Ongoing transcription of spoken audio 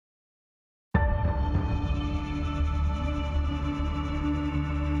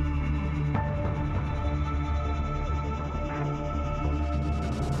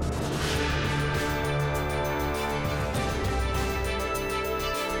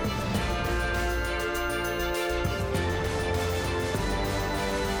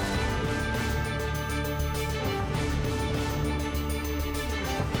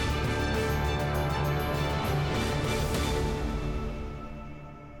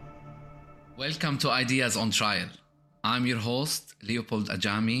Welcome to Ideas on Trial. I'm your host, Leopold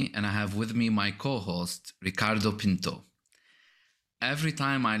Ajami, and I have with me my co-host, Ricardo Pinto. Every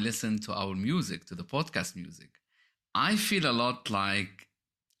time I listen to our music, to the podcast music, I feel a lot like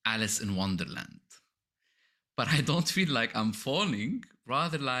Alice in Wonderland. But I don't feel like I'm falling,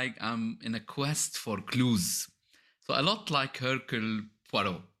 rather like I'm in a quest for clues. So a lot like Hercule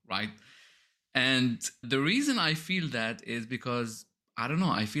Poirot, right? And the reason I feel that is because, I don't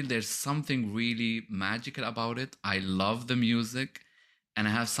know, I feel there's something really magical about it. I love the music and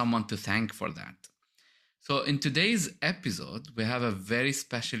I have someone to thank for that. So in today's episode, we have a very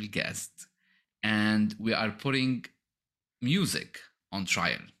special guest and we are putting music on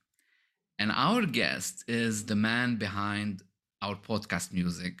trial. And our guest is the man behind our podcast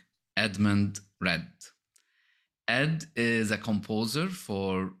music, Edmond Red. Ed is a composer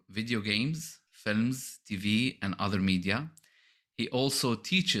for video games, films, TV, and other media. He also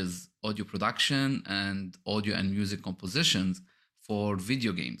teaches audio production and audio and music compositions for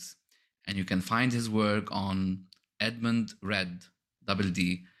video games. And you can find his work on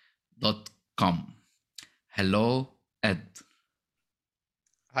edmondred.com. Hello, Ed.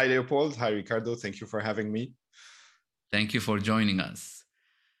 Hi, Leopold. Hi, Ricardo. Thank you for having me. Thank you for joining us.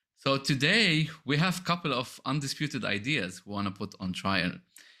 So today we have a couple of undisputed ideas we want to put on trial.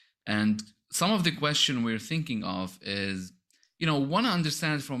 And some of the question we're thinking of is, want to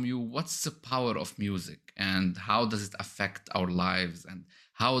understand from you, what's the power of music and how does it affect our lives and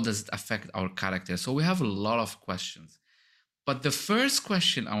how does it affect our character? So we have a lot of questions. But the first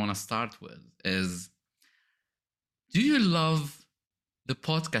question I want to start with is, do you love the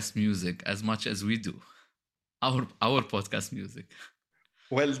podcast music as much as we do? Our podcast music?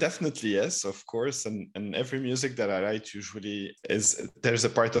 Well, definitely, yes, of course. And every music that I write usually there's a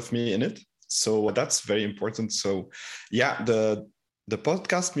part of me in it. So that's very important. So yeah, the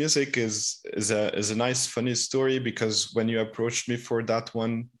podcast music is a nice, funny story, because when you approached me for that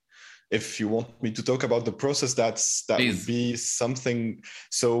one, if you want me to talk about the process, that Please. would be something.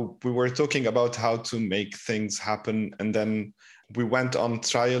 So we were talking about how to make things happen, and then we went on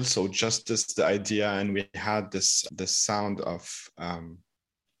trial. So just the idea, and we had this sound of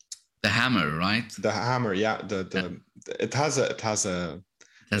the hammer, right? The hammer, yeah. It has a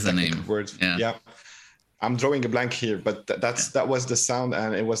name. Word. Yeah. I'm drawing a blank here, but that was the sound,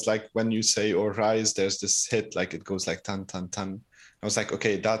 and it was like when you say "or rise," there's this hit, like it goes like tan tan tan. I was like,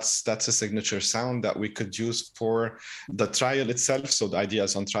 okay, that's a signature sound that we could use for the trial itself. So the idea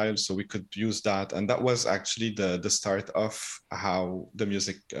is on trial, so we could use that, and that was actually the start of how the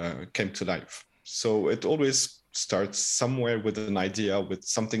music came to life. So it always starts somewhere with an idea, with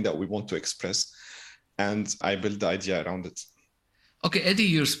something that we want to express, and I build the idea around it. Okay, Eddie,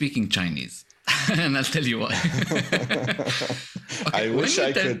 you're speaking Chinese, and I'll tell you why. I wish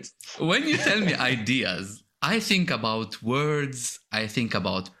I could. When you tell me ideas, I think about words, I think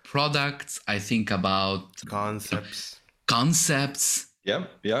about products, I think about concepts. Yeah,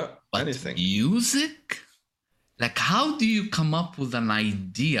 but anything. Music? Like, how do you come up with an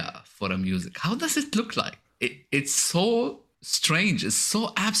idea for a music? How does it look like? It's so strange. It's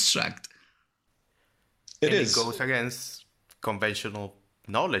so abstract. It goes against conventional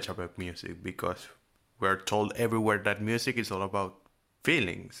knowledge about music, because we're told everywhere that music is all about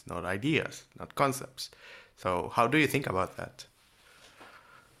feelings, not ideas, not concepts. So how do you think about that?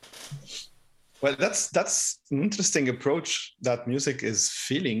 Well, that's an interesting approach, that music is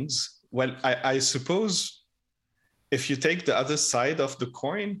feelings. Well, I suppose if you take the other side of the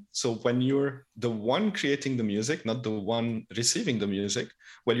coin, so when you're the one creating the music, not the one receiving the music,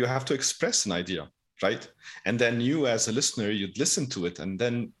 well, you have to express an idea, right? And then you as a listener, you'd listen to it, and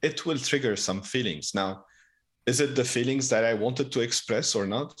then it will trigger some feelings. Now, is it the feelings that I wanted to express or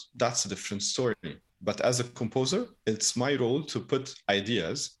not? That's a different story. But as a composer, it's my role to put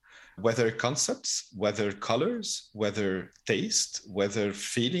ideas, whether concepts, whether colors, whether taste, whether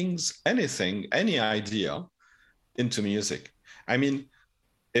feelings, anything, any idea, into music. I mean,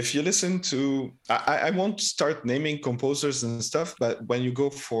 if you listen to, I won't start naming composers and stuff, but when you go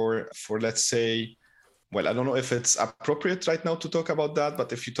for let's say, well, I don't know if it's appropriate right now to talk about that,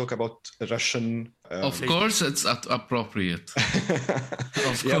 but if you talk about Russian... of course it's appropriate.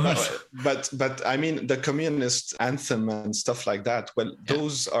 Of course. But I mean, the communist anthem and stuff like that, well,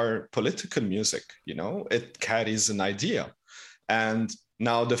 those are political music, it carries an idea. And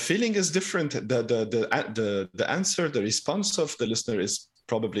now the feeling is different. The answer, the response of the listener is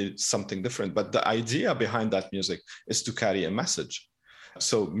probably something different, but the idea behind that music is to carry a message.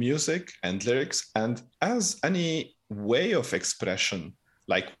 So music and lyrics, and as any way of expression,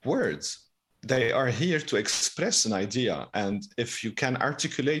 like words, they are here to express an idea. And if you can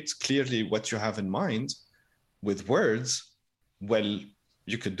articulate clearly what you have in mind with words, well,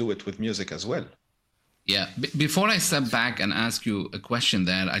 you could do it with music as well. Yeah. Before I step back and ask you a question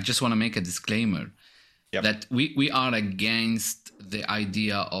there, I just want to make a disclaimer that we are against the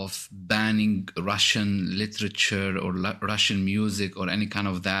idea of banning Russian literature or Russian music or any kind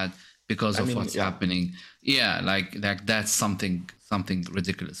of that because of what's happening. Yeah, like that's something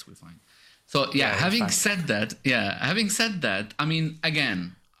ridiculous, we find. So having said that, I mean,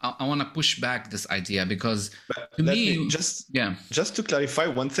 again, I want to push back this idea because just to clarify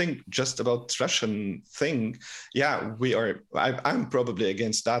one thing, just about Russian thing. Yeah, I'm probably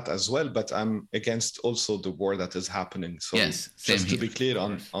against that as well, but I'm against also the war that is happening. So just to be clear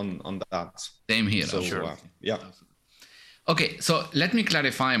on that. Same here. So, sure. Yeah. Okay, so let me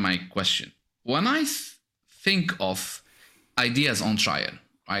clarify my question. When I think of ideas on trial,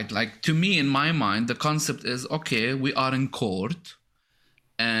 right? Like, to me, in my mind, the concept is, okay, we are in court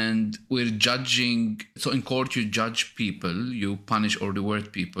and we're judging. So in court, you judge people, you punish or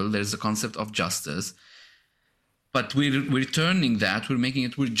reward people. There's the concept of justice. But we're turning that,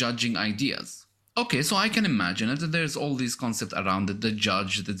 we're judging ideas. Okay, so I can imagine that there's all these concepts around it, the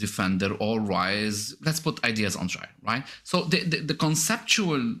judge, the defender, all rise. Let's put ideas on trial, right? So the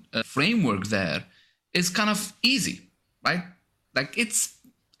conceptual framework there is kind of easy, right? Like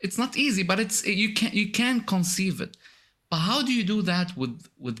it's not easy, but you can conceive it. But how do you do that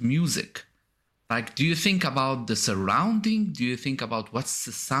with music? Like, do you think about the surrounding? Do you think about what's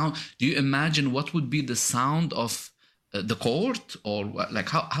the sound? Do you imagine what would be the sound of the court? Or like,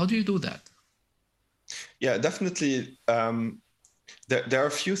 how do you do that? Yeah, definitely. There are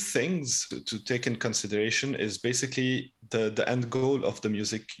a few things to take in consideration. Is basically the end goal of the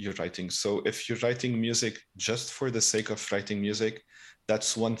music you're writing. So if you're writing music just for the sake of writing music,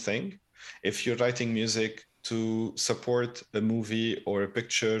 that's one thing. If you're writing music to support a movie or a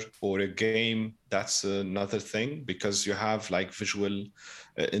picture or a game, that's another thing, because you have like visual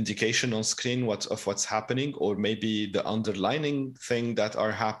indication on screen of what's happening, or maybe the underlining thing that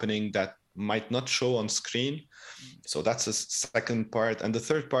are happening that might not show on screen. So that's the second part. And the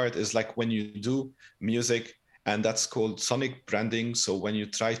third part is like when you do music, and that's called sonic branding. So when you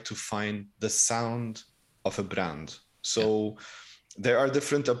try to find the sound of a brand. So there are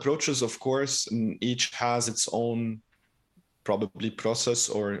different approaches, of course, and each has its own probably process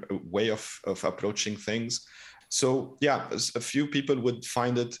or way of approaching things. So yeah, a few people would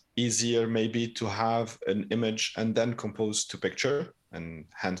find it easier maybe to have an image and then compose to picture, and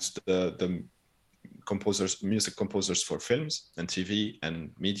hence the music composers for films and TV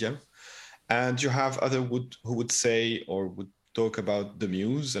and media. And you have other who would say or would talk about the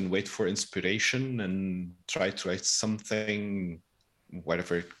muse and wait for inspiration and try to write something,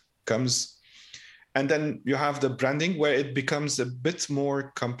 whatever it comes. And then you have the branding, where it becomes a bit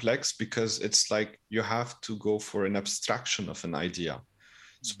more complex, because it's like you have to go for an abstraction of an idea.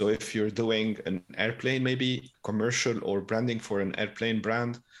 So if you're doing an airplane, maybe commercial or branding for an airplane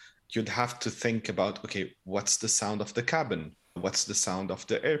brand, you'd have to think about, okay, what's the sound of the cabin? What's the sound of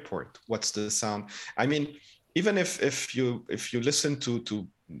the airport? What's the sound? I mean, even if you listen to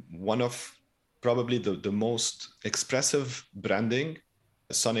one of probably the most expressive branding,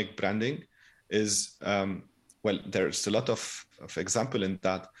 sonic branding, is there's a lot of example in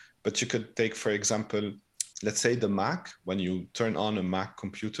that, but you could take, for example, let's say the Mac. When you turn on a Mac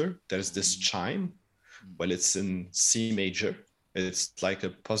computer, there's this chime. Well, it's in C major. It's like a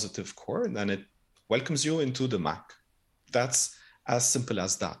positive chord, and it welcomes you into the Mac. That's as simple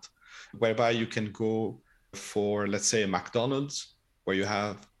as that. Whereby you can go for, let's say, a McDonald's, where you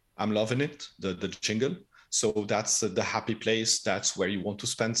have "I'm loving it," the jingle. So that's the happy place. That's where you want to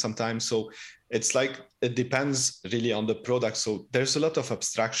spend some time. So it's like, it depends really on the product. So there's a lot of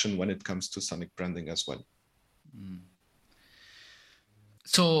abstraction when it comes to sonic branding as well.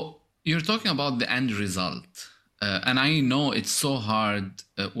 So you're talking about the end result. And I know it's so hard.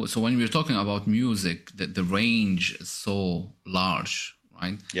 So when we're talking about music, the range is so large,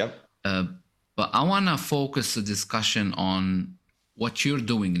 right? Yep. But I want to focus the discussion on what you're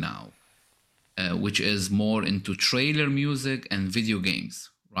doing now, which is more into trailer music and video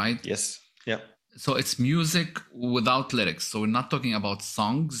games, right? Yes. Yeah. So it's music without lyrics. So we're not talking about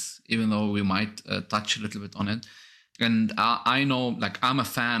songs, even though we might touch a little bit on it. And I know, like, I'm a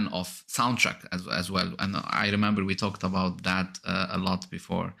fan of soundtrack as well. And I remember we talked about that a lot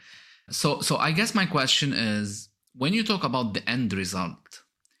before. So I guess my question is, when you talk about the end result,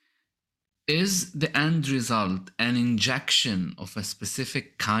 is the end result an injection of a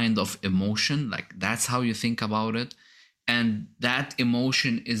specific kind of emotion? Like, that's how you think about it? and that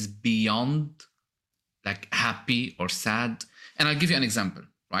emotion is beyond like happy or sad. And I'll give you an example,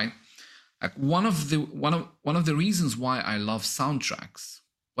 right? Like one of the reasons why I love soundtracks,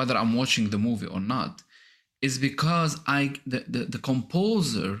 whether I'm watching the movie or not, is because the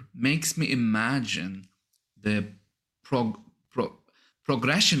composer makes me imagine the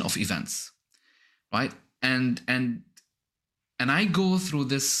progression of events, right? And I go through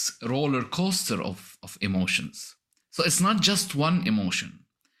this roller coaster of emotions. So it's not just one emotion.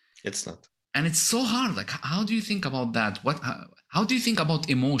 It's not. And it's so hard. Like, how do you think about that? How do you think about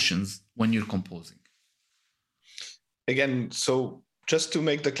emotions when you're composing? Again, so just to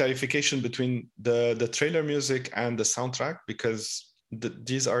make the clarification between the trailer music and the soundtrack, because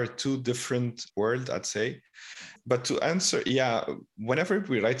these are two different worlds, I'd say. But to answer, yeah, whenever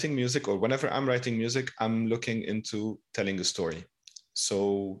we're writing music or whenever I'm writing music, I'm looking into telling a story.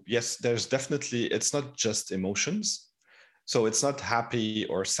 So yes, there's definitely, it's not just emotions. So it's not happy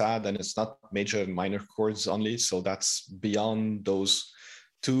or sad, and it's not major and minor chords only. So that's beyond those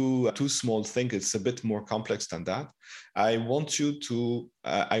two small things. It's a bit more complex than that. I want you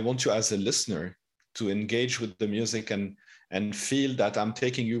as a listener to engage with the music and feel that I'm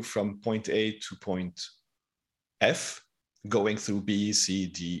taking you from point A to point F, going through B, C,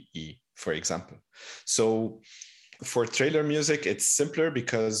 D, E, for example. So for trailer music, it's simpler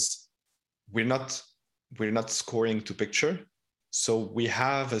because we're not scoring to picture. So we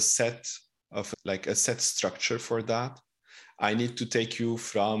have a set structure for that. I need to take you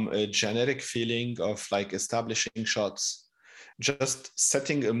from a generic feeling of like establishing shots, just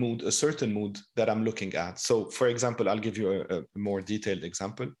setting a mood, a certain mood that I'm looking at. So for example, I'll give you a more detailed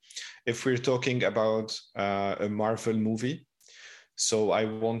example. If we're talking about a Marvel movie, so I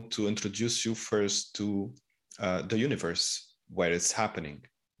want to introduce you first to the universe where it's happening,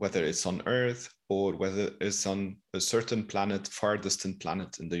 whether it's on Earth or whether it's on a certain planet, far distant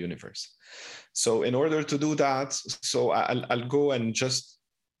planet in the universe. So in order to do that, so I'll go and just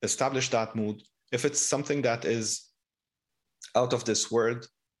establish that mood. If it's something that is out of this world,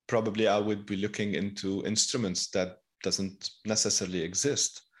 probably I would be looking into instruments that doesn't necessarily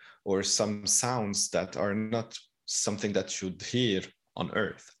exist, or some sounds that are not something that you'd hear on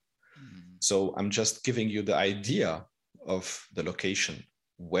Earth. So I'm just giving you the idea of the location.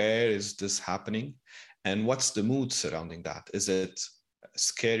 Where is this happening? And what's the mood surrounding that? Is it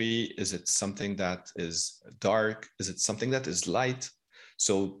scary? Is it something that is dark? Is it something that is light?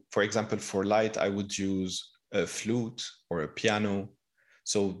 So for example, for light, I would use a flute or a piano.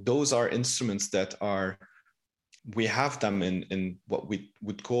 So those are instruments that we have them in what we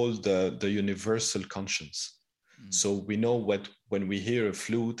would call the universal conscience. So we know when we hear a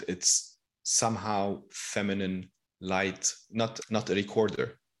flute, it's somehow feminine, light, not a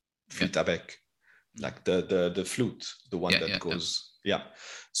recorder, flûte à bec, like the flute, the one that goes. Yeah.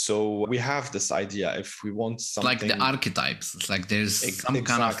 So we have this idea. If we want something like the archetypes, it's like there's some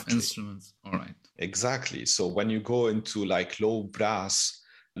kind of instruments. All right. Exactly. So when you go into like low brass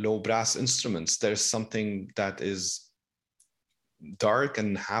instruments, there's something that is dark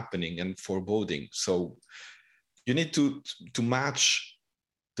and happening and foreboding. So you need to match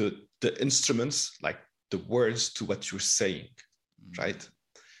the instruments, like the words, to what you're saying, right?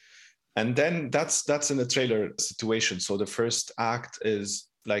 And then that's in a trailer situation. So the first act is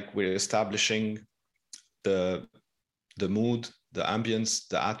like we're establishing the mood, the ambience,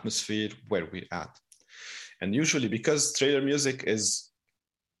 the atmosphere where we're at. And usually, because trailer music is,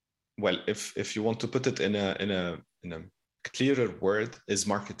 well, if you want to put it in a clearer word, is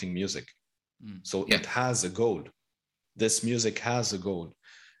marketing music. So it has a goal. This music has a goal,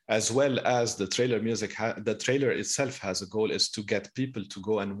 as well as the trailer music. The trailer itself has a goal, is to get people to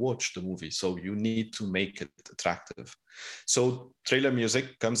go and watch the movie. So you need to make it attractive. So trailer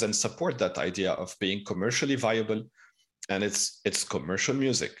music comes and support that idea of being commercially viable, and it's commercial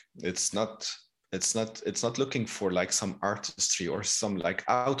music. It's not looking for like some artistry or some like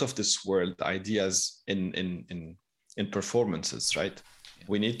out of this world ideas in performances, right? Yeah.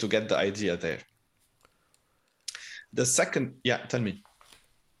 We need to get the idea there. The second, tell me.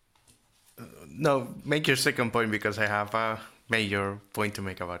 No, make your second point, because I have a major point to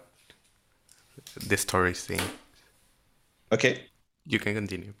make about the stories thing. Okay. You can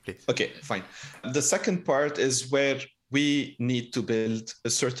continue, please. Okay, fine. The second part is where we need to build a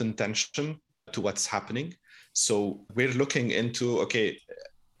certain tension to what's happening. So we're looking into, okay,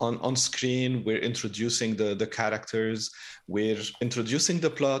 on screen, we're introducing the characters, we're introducing the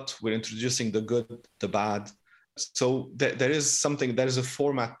plot, we're introducing the good, the bad. So there is a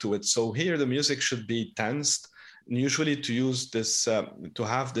format to it. So here the music should be tensed. And usually to use this, to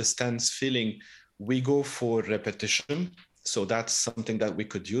have this tense feeling, we go for repetition. So that's something that we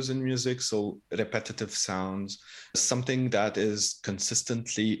could use in music. So repetitive sounds, something that is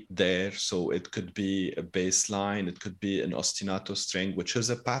consistently there. So it could be a bass line, it could be an ostinato string, which is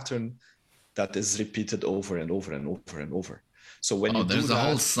a pattern that is repeated over and over and over and over. So when you do there's that, a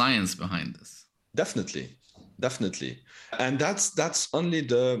whole science behind this. Definitely. And that's only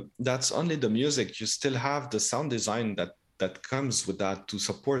the music. You still have the sound design that comes with that to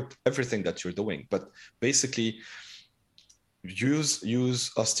support everything that you're doing. But basically, use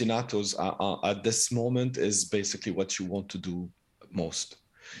ostinatos at this moment is basically what you want to do most.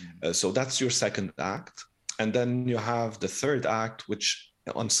 So that's your second act. And then you have the third act, which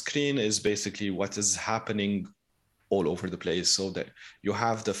on screen is basically what is happening all over the place. So that you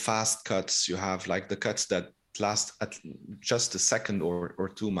have the fast cuts, you have like the cuts that last at just a second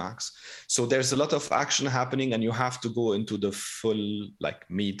or two max. So there's a lot of action happening, and you have to go into the full like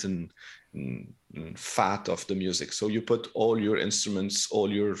meat and fat of the music. So you put all your instruments,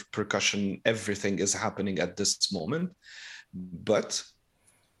 all your percussion, everything is happening at this moment, but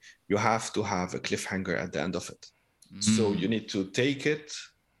you have to have a cliffhanger at the end of it. So you need to take it,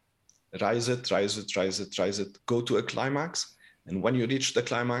 rise it, go to a climax. And when you reach the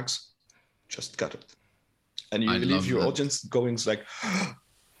climax, just cut it. And you leave your audience going like,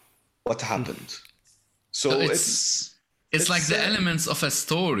 what happened? So it's like the elements of a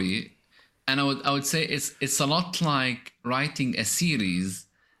story. And I would say it's a lot like writing a series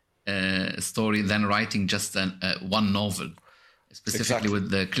story than writing just one novel, specifically with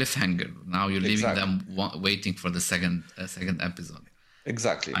the cliffhanger. Now you're leaving them waiting for the second episode.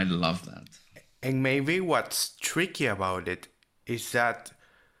 Exactly. I love that. And maybe what's tricky about it is that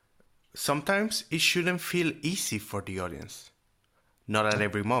sometimes it shouldn't feel easy for the audience. Not at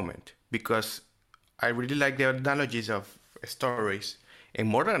every moment. Because I really like the analogies of stories. And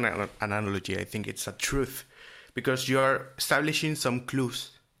more than an analogy, I think it's a truth. Because you're establishing some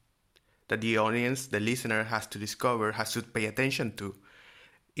clues that the audience, the listener, has to discover, has to pay attention to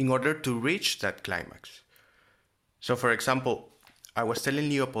in order to reach that climax. So, for example, I was telling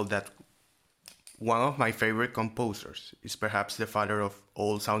Leopold that one of my favorite composers is perhaps the father of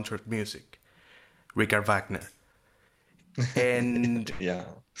all soundtrack music, Richard Wagner. And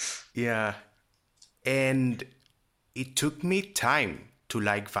yeah. And it took me time to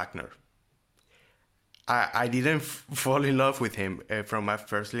like Wagner. I didn't fall in love with him from my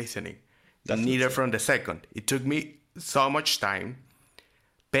first listening. Neither from the second. It took me so much time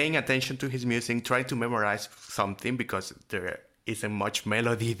paying attention to his music, trying to memorize something because there isn't much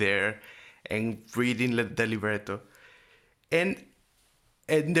melody there, and reading the libretto. And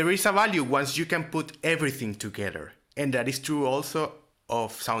there is a value once you can put everything together. And that is true also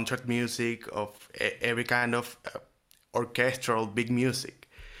of soundtrack music, of every kind of orchestral big music.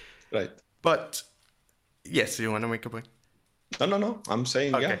 Right. But, yes, you want to make a point? No. I'm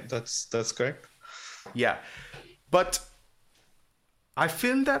saying, okay. Yeah, that's correct. Yeah. But I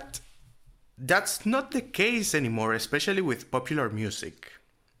feel that that's not the case anymore, especially with popular music.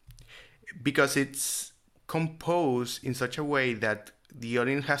 Because it's composed in such a way that the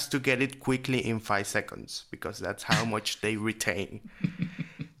audience has to get it quickly in 5 seconds, because that's how much they retain.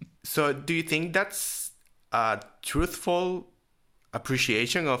 So do you think that's a truthful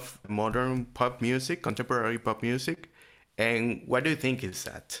appreciation of modern pop music, contemporary pop music? And what do you think is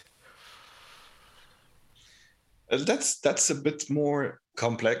that? That's a bit more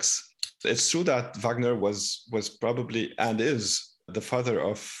complex. It's true that Wagner was probably and is the father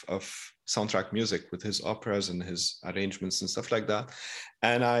of soundtrack music with his operas and his arrangements and stuff like that.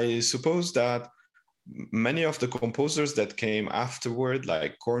 And I suppose that many of the composers that came afterward,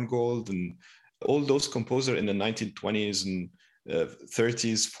 like Korngold and all those composers in the 1920s and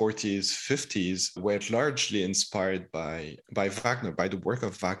 30s, 40s, 50s, were largely inspired by Wagner, by the work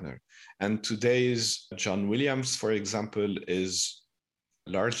of Wagner. And today's John Williams, for example, is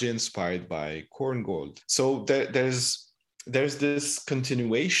largely inspired by Korngold. So there's this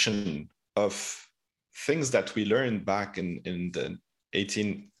continuation of things that we learned back in the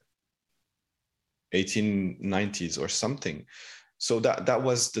 1890s or something. So that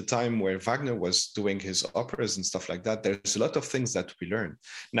was the time where Wagner was doing his operas and stuff like that. There's a lot of things that we learn.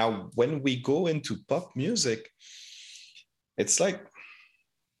 Now, when we go into pop music, it's like,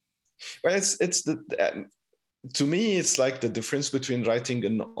 well, to me, it's like the difference between writing a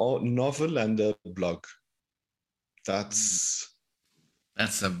novel and a blog. That's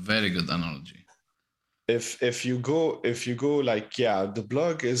a very good analogy. If you go like, the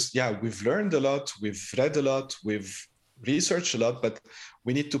blog is, we've learned a lot, we've read a lot, we've researched a lot, but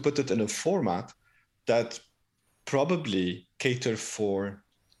we need to put it in a format that probably cater for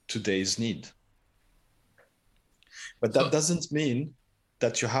today's need. But that doesn't mean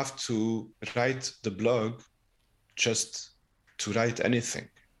that you have to write the blog just to write anything.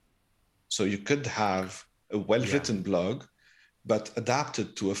 So you could have a well-written blog, but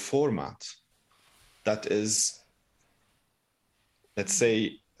adapted to a format that is, let's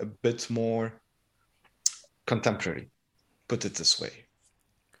say, a bit more contemporary, put it this way.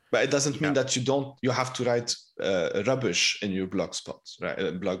 But it doesn't mean that you have to write rubbish in your blog spots,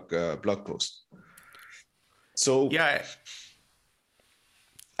 right? Blog post. So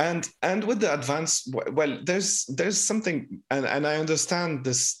and with the advance, well, there's something, and I understand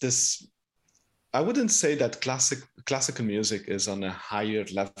this. I wouldn't say that classical music is on a higher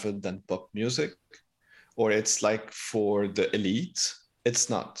level than pop music, or it's like for the elite. It's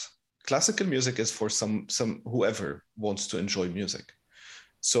not. Classical music is for some whoever wants to enjoy music.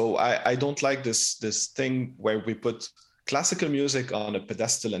 So I don't like this thing where we put classical music on a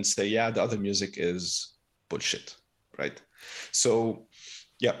pedestal and say, yeah, the other music is bullshit, right? So,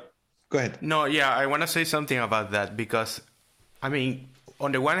 yeah, go ahead. No, I want to say something about that because, I mean,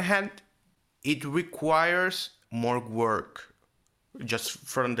 on the one hand, it requires more work just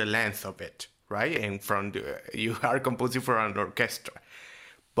from the length of it, right? And you are composing for an orchestra.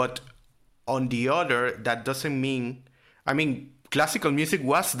 But on the other, that doesn't mean, I mean, classical music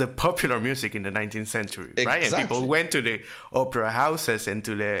was the popular music in the 19th century, right? Exactly. And people went to the opera houses and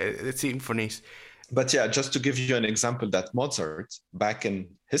to the symphonies. But yeah, just to give you an example, that Mozart, back in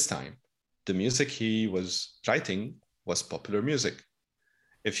his time, the music he was writing was popular music.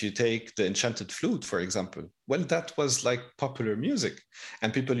 If you take the Enchanted Flute, for example, well, that was like popular music.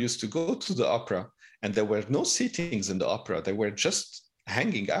 And people used to go to the opera, and there were no seatings in the opera. They were just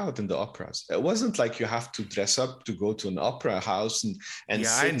hanging out in the operas. It wasn't like you have to dress up to go to an opera house and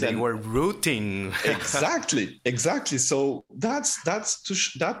sit. And they were rooting. Exactly. So that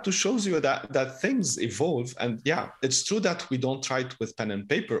shows you that things evolve. And yeah, it's true that we don't write with pen and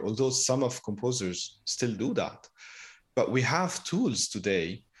paper, although some of composers still do that. But we have tools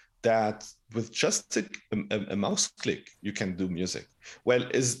today that with just a mouse click, you can do music. Well,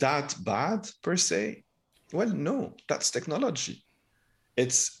 is that bad per se? Well, no, that's technology.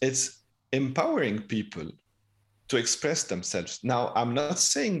 It's empowering people to express themselves. Now, I'm not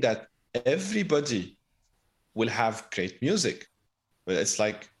saying that everybody will have great music. But it's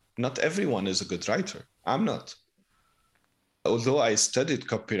like not everyone is a good writer. I'm not. Although I studied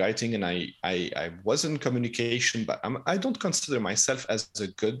copywriting and I was in communication, but I don't consider myself as a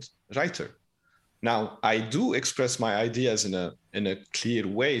good writer. Now, I do express my ideas in a clear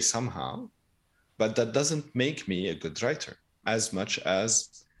way somehow, but that doesn't make me a good writer as much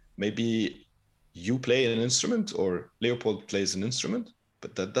as maybe you play an instrument or Leopold plays an instrument,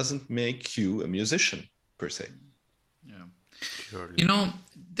 but that doesn't make you a musician per se. Yeah. Surely. You know,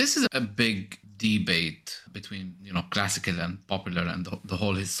 this is a big debate between, classical and popular and the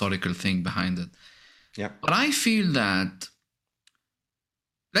whole historical thing behind it. Yeah. But I feel that,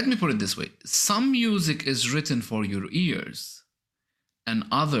 let me put it this way, some music is written for your ears and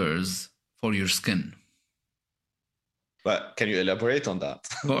others for your skin. But can you elaborate on that?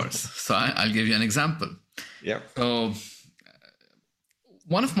 Of course. So I'll give you an example. Yeah. So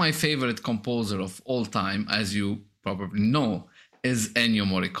one of my favorite composer of all time, as you probably know, is Ennio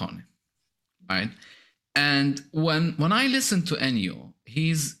Morricone. Right? And when I listen to Ennio,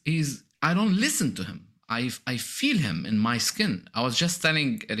 I don't listen to him. I feel him in my skin. I was just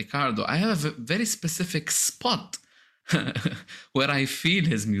telling Ricardo, I have a very specific spot where I feel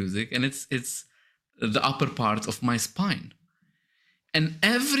his music, and it's the upper part of my spine. And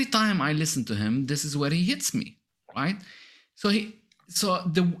every time I listen to him, this is where he hits me, right?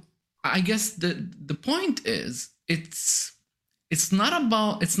 I guess the point is, it's not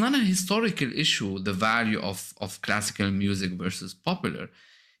a historical issue, the value of classical music versus popular.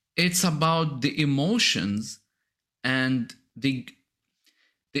 It's about the emotions and the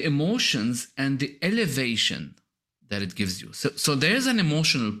elevation that it gives you. So there's an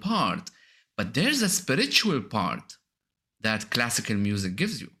emotional part, but there's a spiritual part that classical music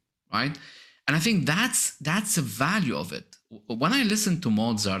gives you, right? And I think that's the value of it. When I listen to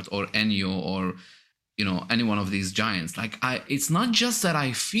Mozart or Ennio or any one of these giants, it's not just that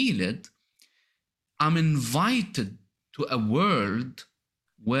I feel it. I'm invited to a world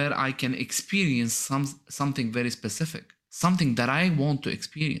where I can experience something very specific, something that I want to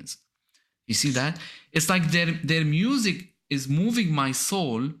experience. You see that? It's like their music is moving my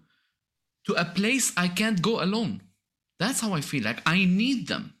soul to a place I can't go alone. That's how I feel. Like I need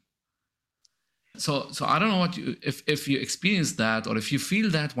them. So I don't know if you experience that or if you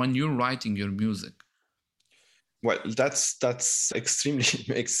feel that when you're writing your music. Well, that's extremely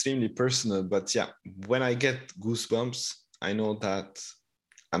extremely personal, but yeah, when I get goosebumps, I know that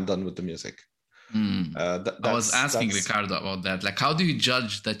I'm done with the music. I was asking Ricardo about that. Like, how do you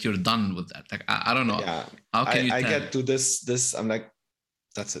judge that you're done with that? Like, I don't know. Yeah, how can you I tell? get to this. I'm like,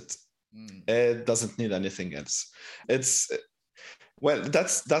 that's it. It doesn't need anything else. It's well,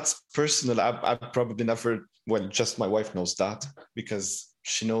 that's personal. I probably never. Well, just my wife knows that because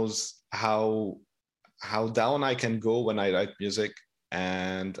she knows how down I can go when I write music,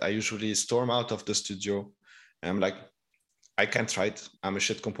 and I usually storm out of the studio. And I'm like, I can't write. I'm a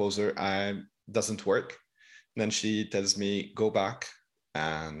shit composer. I doesn't work. And then she tells me, go back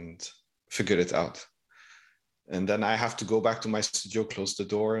and figure it out. And then I have to go back to my studio, close the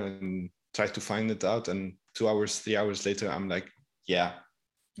door, and try to find it out. And 2 hours, 3 hours later, I'm like, yeah,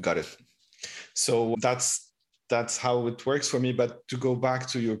 got it. So that's how it works for me. But to go back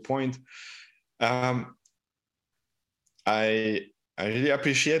to your point, I really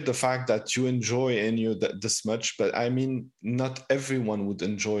appreciate the fact that you enjoy Ennio this much, but I mean, not everyone would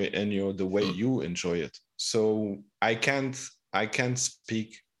enjoy Ennio the way you enjoy it. So I can't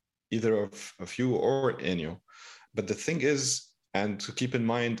speak either of you or Ennio. But the thing is, and to keep in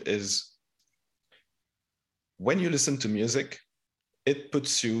mind, is when you listen to music, it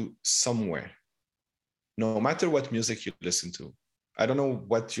puts you somewhere, no matter what music you listen to. I don't know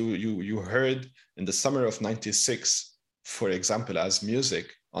what you heard in the summer of '96, for example, as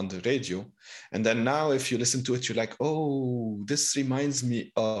music on the radio. And then now if you listen to it, you're like, oh, this reminds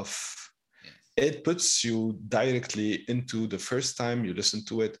me of. It puts you directly into the first time you listen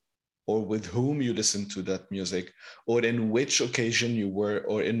to it, or with whom you listen to that music, or in which occasion you were,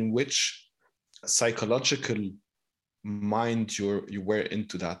 or in which psychological mind you were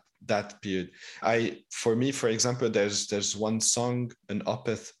into that period. For me, for example, there's one song in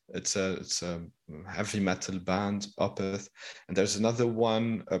Opeth. It's a heavy metal band, Opeth, and there's another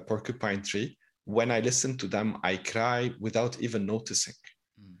one, Porcupine Tree. When I listen to them, I cry without even noticing.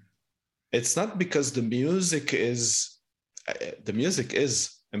 It's not because the music is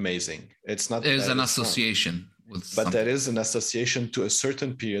amazing. It's not. There's an association with something. But there is an association to a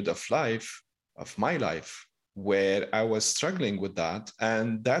certain period of life, of my life, where I was struggling with that.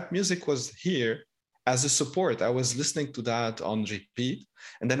 And that music was here as a support. I was listening to that on repeat.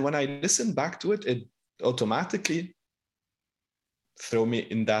 And then when I listened back to it, it automatically threw me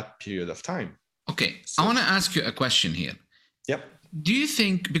in that period of time. Okay. So, I want to ask you a question here. Yep. Do you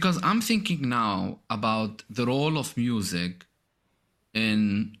think, because I'm thinking now about the role of music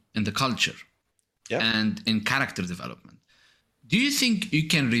in the culture and in character development, do you think you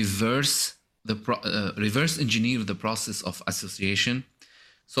can reverse engineer the process of association?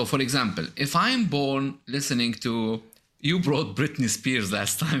 So, for example, if I'm born listening to, you brought Britney Spears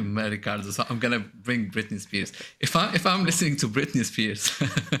last time, Ricardo, so I'm gonna bring Britney Spears. If I'm listening to Britney Spears,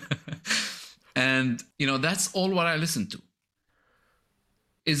 and that's all what I listen to,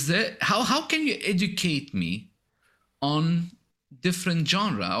 is there how can you educate me on different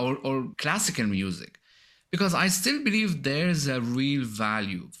genre or classical music? Because I still believe there's a real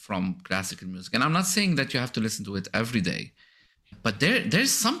value from classical music. And I'm not saying that you have to listen to it every day, but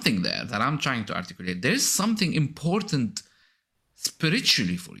there's something there that I'm trying to articulate. There's something important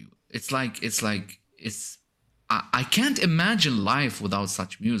spiritually for you. I can't imagine life without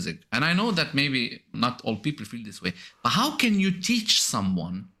such music. And I know that maybe not all people feel this way, but how can you teach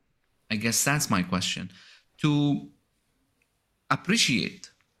someone, I guess that's my question, to appreciate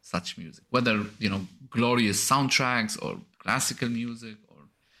such music, whether glorious soundtracks or classical music? Or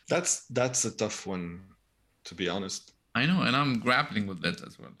that's a tough one, to be honest. I know, and I'm grappling with that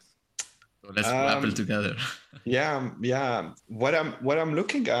as well. So let's grapple together. yeah. What I'm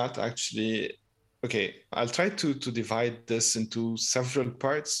looking at, actually, okay, I'll try to divide this into several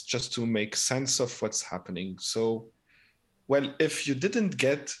parts just to make sense of what's happening. So, well, if you didn't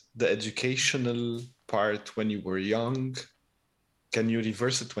get the educational part when you were young, can you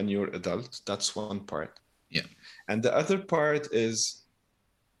reverse it when you're adult? That's one part. Yeah. And the other part is,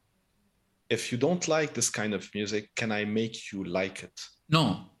 if you don't like this kind of music, can I make you like it?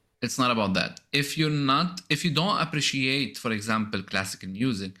 No, it's not about that. If you don't appreciate, for example, classical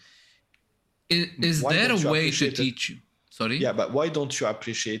music, is there a way to teach you? Sorry? Yeah, but why don't you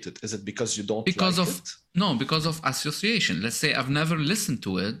appreciate it? Is it because you don't like it? No, because of association. Let's say I've never listened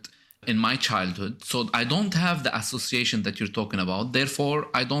to it in my childhood, so I don't have the association that you're talking about. Therefore,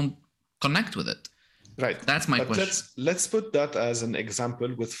 I don't connect with it. Right. That's my question. Let's put that as an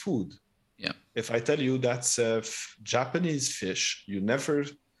example with food. Yeah. If I tell you that's a Japanese fish, you never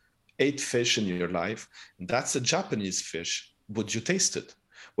ate fish in your life, that's a Japanese fish, would you taste it?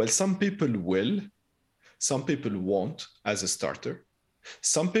 Well, some people will. Some people won't as a starter.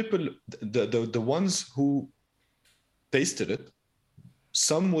 Some people, the ones who tasted it,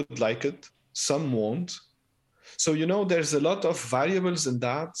 some would like it, some won't. So, there's a lot of variables in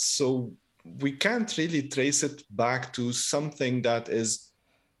that. So we can't really trace it back to something that is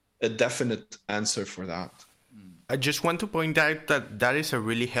a definite answer for that. I just want to point out that that is a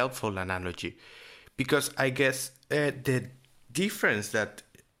really helpful analogy, because I guess the difference that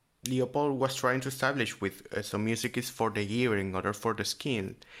Leopold was trying to establish with some music is for the hearing, other for the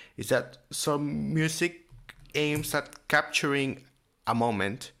skin, is that some music aims at capturing a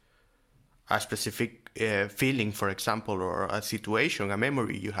moment, a specific feeling, for example, or a situation, a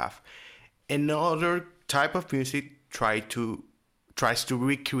memory you have. Another type of music tries to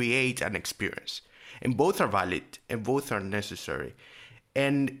recreate an experience. And both are valid and both are necessary.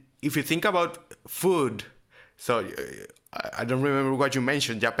 And if you think about food, so I don't remember what you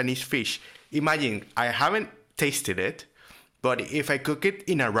mentioned, Japanese fish. Imagine, I haven't tasted it, but if I cook it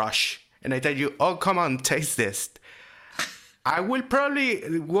in a rush and I tell you, oh, come on, taste this, I will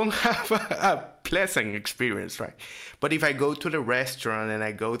probably won't have a pleasant experience, right? But if I go to the restaurant and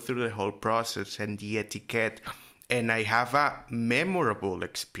I go through the whole process and the etiquette, and I have a memorable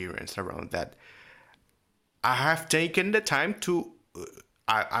experience around that, I have taken the time to,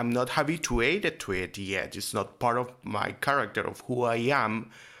 I'm not habituated to it yet. It's not part of my character, of who I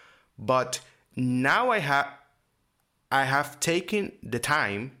am. But now I have taken the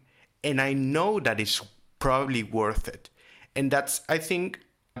time, and I know that it's probably worth it. And that's, I think,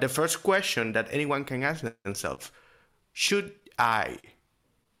 the first question that anyone can ask themselves. Should I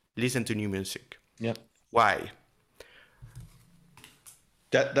listen to new music? Yeah. Why?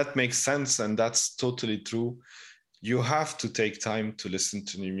 That makes sense, and that's totally true. You have to take time to listen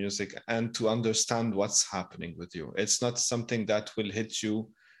to new music and to understand what's happening with you. It's not something that will hit you.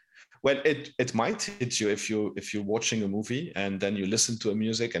 Well, it might hit you if you're watching a movie and then you listen to a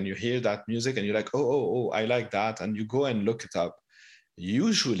music and you hear that music and you're like, oh, I like that, and you go and look it up.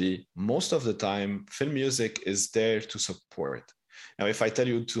 Usually, most of the time, film music is there to support. Now, if I tell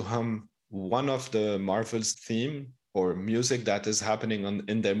you to hum one of the Marvel's theme or music that is happening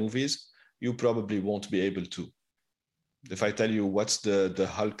in their movies, you probably won't be able to. If I tell you what's the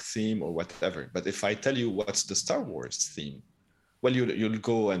Hulk theme or whatever, but if I tell you what's the Star Wars theme, well, you'll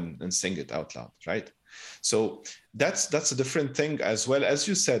go and sing it out loud, right? So that's a different thing as well. As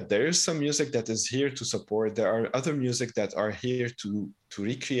you said, there is some music that is here to support. There are other music that are here to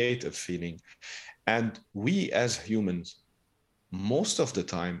recreate a feeling. And we as humans, most of the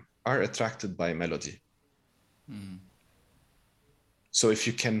time, are attracted by melody. So if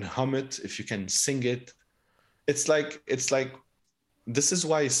you can hum it, if you can sing it, it's like this is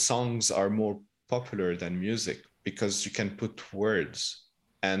why songs are more popular than music, because you can put words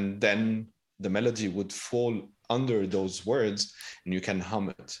and then the melody would fall under those words and you can hum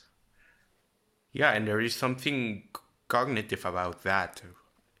it. Yeah, and there is something cognitive about that.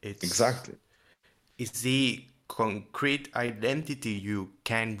 Exactly. It's the concrete identity you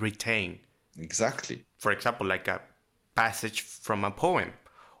can retain. Exactly. For example, like a passage from a poem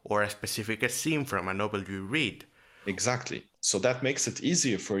or a specific scene from a novel you read. Exactly. So that makes it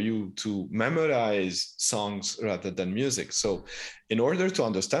easier for you to memorize songs rather than music. So in order to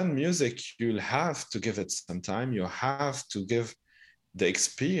understand music, you'll have to give it some time. You have to give the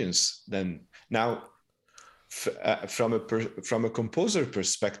experience. Then now, from a composer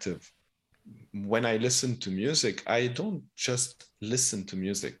perspective, when I listen to music, I don't just listen to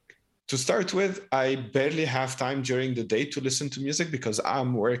music. To start with, I barely have time during the day to listen to music because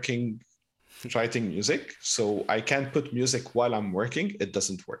I'm working writing music. So I can't put music while I'm working. It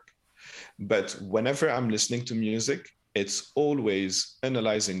doesn't work. But whenever I'm listening to music, it's always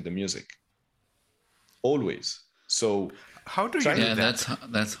analyzing the music. Always. So how do you do that?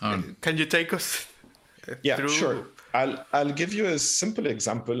 That's hard. Can you take us through? Sure. I'll give you a simple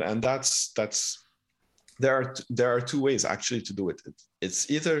example, and that's there are two ways actually to do it. It's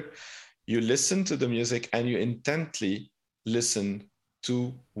either you listen to the music and you intently listen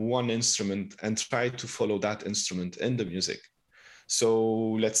to one instrument and try to follow that instrument in the music.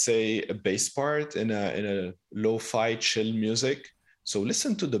 So let's say a bass part in a lo-fi chill music. So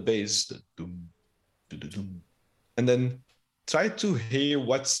listen to the bass, and then try to hear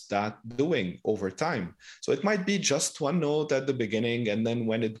what's that doing over time. So it might be just one note at the beginning, and then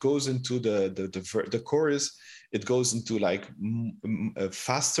when it goes into the chorus, it goes into like a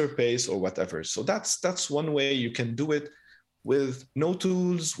faster pace or whatever. So that's one way you can do it with no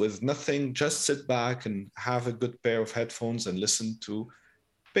tools, with nothing. Just sit back and have a good pair of headphones and listen to,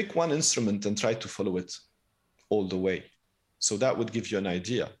 pick one instrument and try to follow it all the way. So that would give you an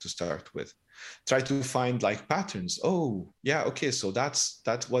idea to start with. Try to find like patterns. Oh, yeah, okay. So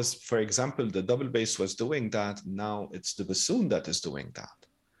that was, for example, the double bass was doing that. Now it's the bassoon that is doing that.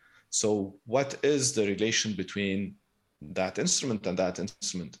 So what is the relation between that instrument and that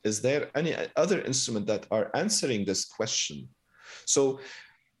instrument? Is there any other instrument that are answering this question? So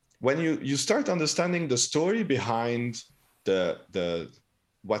when you start understanding the story behind the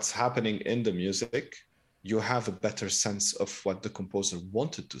what's happening in the music, you have a better sense of what the composer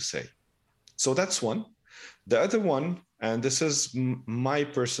wanted to say. So that's one. The other one, and this is my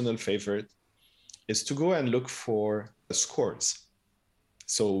personal favorite, is to go and look for scores.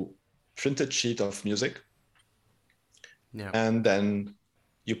 So printed sheet of music, and then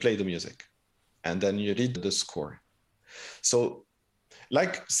you play the music, and then you read the score. So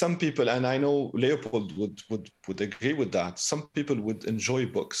like some people, and I know Leopold would agree with that, some people would enjoy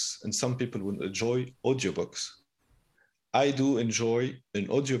books and some people would enjoy audiobooks. I do enjoy an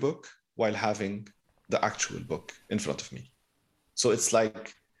audiobook while having the actual book in front of me. So it's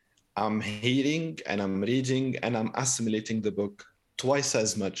like I'm hearing and I'm reading and I'm assimilating the book twice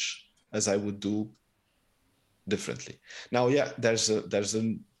as much as I would do differently. Now, yeah, there's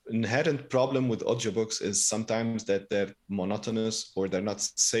an inherent problem with audiobooks is sometimes that they're monotonous or they're not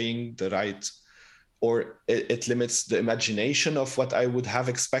saying the right, or it limits the imagination of what I would have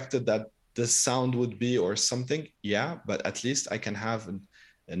expected that this sound would be or something. Yeah, but at least I can have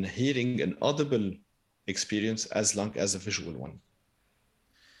an hearing, an audible experience as long as a visual one.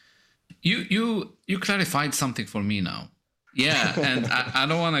 You clarified something for me now. Yeah, and I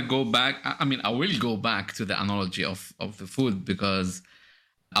don't want to go back. I mean, I will go back to the analogy of the food because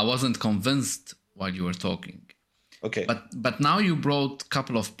I wasn't convinced while you were talking. Okay. But now you brought a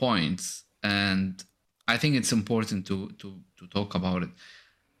couple of points, and I think it's important to talk about it.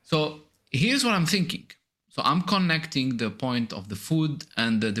 So here's what I'm thinking. So I'm connecting the point of the food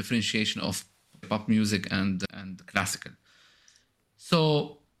and the differentiation of pop music and classical.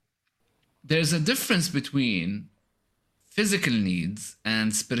 So there's a difference between physical needs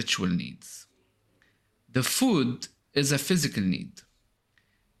and spiritual needs. The food is a physical need.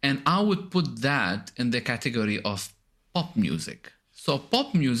 And I would put that in the category of pop music. So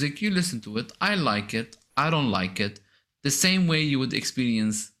pop music, you listen to it, I like it, I don't like it, the same way you would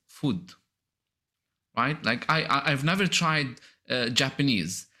experience food, right? Like I've never tried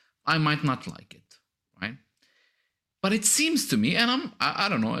Japanese. I might not like it, right? But it seems to me, and I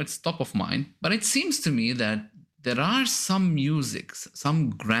don't know, it's top of mind, but it seems to me that there are some musics, some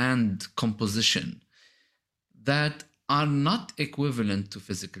grand composition that are not equivalent to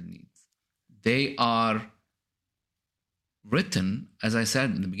physical needs. They are written, as I said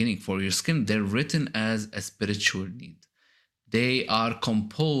in the beginning, for your skin. They're written as a spiritual need. They are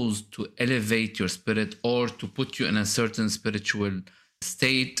composed to elevate your spirit or to put you in a certain spiritual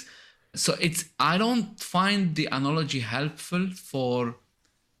state. So I don't find the analogy helpful for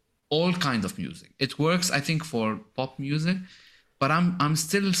all kinds of music. It works, I think, for pop music, but I'm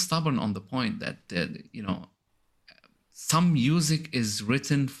still stubborn on the point that some music is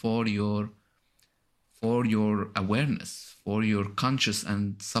written for your awareness, for your conscious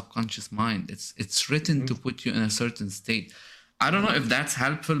and subconscious mind. It's written to put you in a certain state. I don't know if that's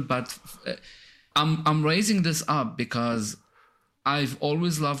helpful, but I'm raising this up because I've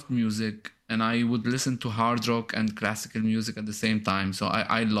always loved music. And I would listen to hard rock and classical music at the same time. So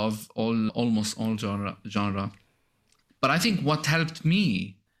I love almost all genre. But I think what helped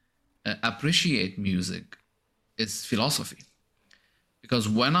me appreciate music is philosophy. Because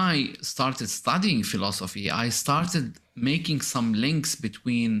when I started studying philosophy, I started making some links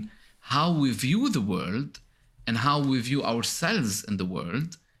between how we view the world and how we view ourselves in the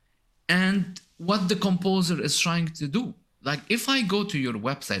world and what the composer is trying to do. Like if I go to your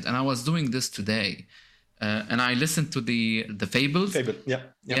website, and I was doing this today, and I listened to the Fables. Fable,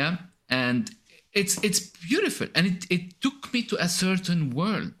 yeah. And it's beautiful, and it took me to a certain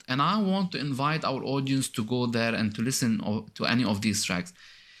world, and I want to invite our audience to go there and to listen to any of these tracks.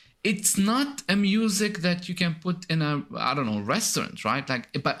 It's not a music that you can put in a, I don't know, restaurant, right?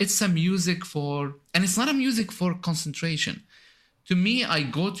 But it's a music and it's not a music for concentration. To me, I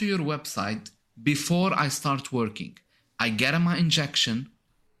go to your website before I start working. I get my injection,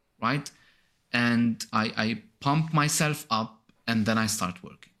 right? And I pump myself up and then I start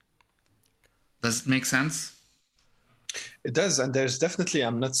working. Does it make sense? It does. And there's definitely,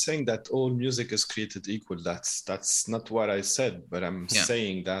 I'm not saying that all music is created equal. That's not what I said, but I'm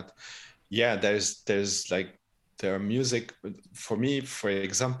saying that, there are music. For me, for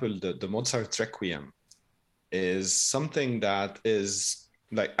example, the Mozart Requiem is something that is,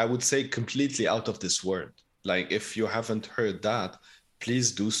 like, I would say completely out of this world. Like, if you haven't heard that,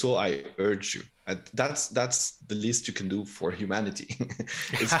 please do so. I urge you. And that's the least you can do for humanity,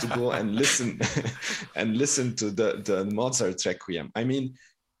 is to go and listen and listen to the Mozart Requiem. I mean,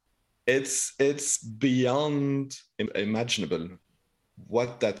 it's beyond imaginable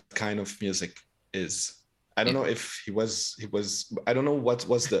what that kind of music is. I don't know if he was, I don't know what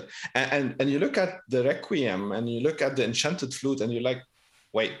was the, and you look at the Requiem and you look at the Enchanted Flute and you're like,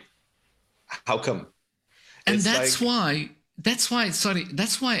 wait, how come? And that's why,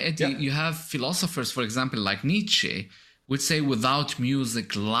 Eddie, you have philosophers, for example, like Nietzsche, would say without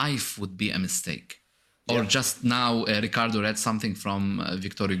music, life would be a mistake. Or just now, Ricardo read something from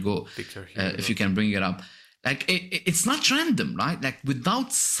Victor Hugo, if you can bring it up. Like, it's not random, right? Like,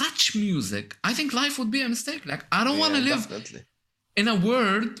 without such music, I think life would be a mistake. Like, I don't want to live in a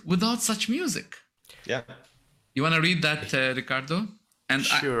world without such music. Yeah. You want to read that, Ricardo? And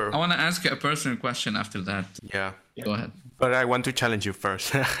sure. I want to ask you a personal question after that. Yeah. Go ahead. But I want to challenge you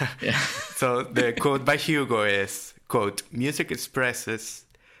first. So the quote by Hugo is, quote, "Music expresses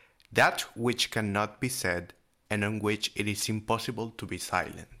that which cannot be said and on which it is impossible to be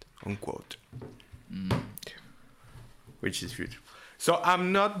silent," unquote. Which is beautiful. So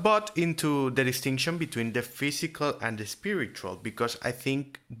I'm not bought into the distinction between the physical and the spiritual, because I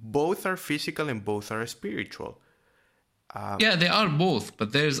think both are physical and both are spiritual. Yeah, they are both,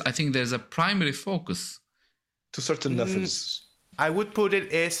 but I think there's a primary focus. To certain levels. I would put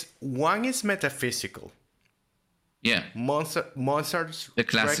it as one is metaphysical. Yeah. Mozart's the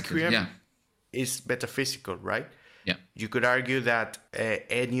classical, Requiem is metaphysical, right? Yeah. You could argue that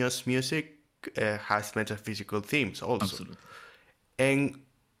Ennio's music has metaphysical themes also. Absolutely. And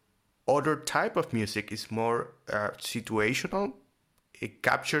other type of music is more situational. It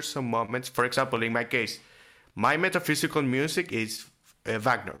captures some moments. For example, in my case, my metaphysical music is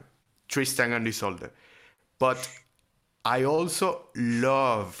Wagner, Tristan and Isolde. But I also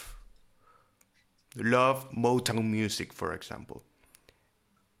love Motown music, for example.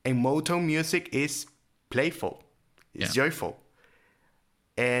 And Motown music is playful, it's joyful.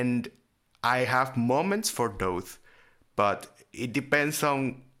 And I have moments for those, but it depends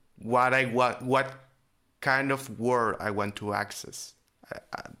on what I want, what kind of word I want to access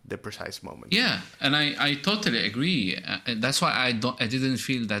at the precise moment. Yeah, and I totally agree. And that's why I didn't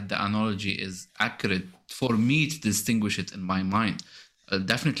feel that the analogy is accurate for me to distinguish it in my mind.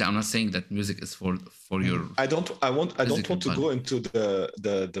 Definitely, I'm not saying that music is for your. I don't want to go into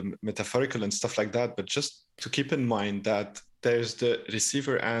the metaphorical and stuff like that, but just to keep in mind that there's the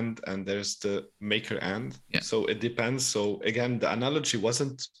receiver end and there's the maker end. Yeah. So it depends. So again, the analogy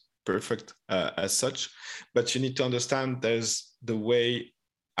wasn't perfect as such, but you need to understand there's the way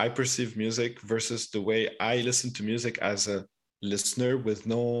I perceive music versus the way I listen to music as a listener with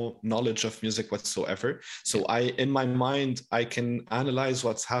no knowledge of music whatsoever. So in my mind, I can analyze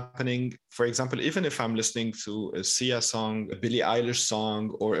what's happening. For example, even if I'm listening to a Sia song, a Billie Eilish song,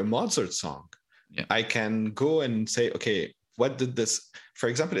 or a Mozart song, I can go and say, okay, what did this, for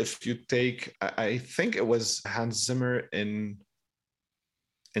example, if you take, I think it was Hans Zimmer in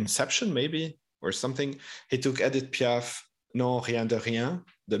Inception, maybe, or something. He took Edith Piaf, Non, Rien de Rien,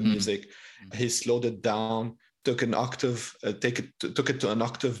 the music. He slowed it down, took an octave, took it to an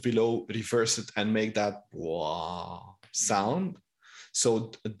octave below, reverse it, and make that wow sound.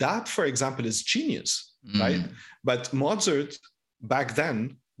 So that, for example, is genius, right? But Mozart back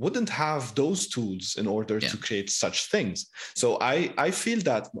then wouldn't have those tools in order to create such things. So I feel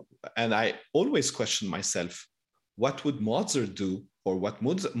that, and I always question myself, what would Mozart do, or what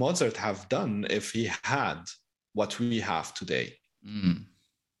Mozart have done if he had what we have today?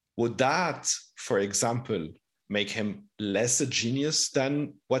 Would that, for example, make him less a genius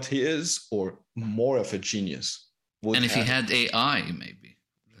than what he is, or more of a genius? And if he had AI, maybe.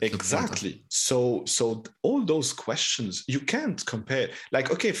 Exactly. So all those questions, you can't compare.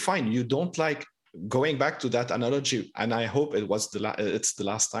 Like, okay, fine, you don't like, going back to that analogy, and I hope it's the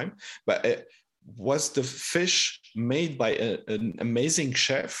last time, but was the fish made by an amazing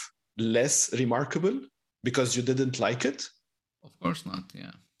chef less remarkable because you didn't like it? Of course not,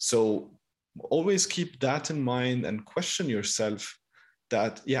 yeah. So always keep that in mind and question yourself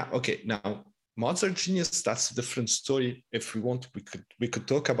that, okay, now Mozart genius, that's a different story. If we want, we could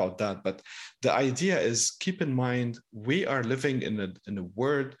talk about that. But the idea is, keep in mind, we are living in a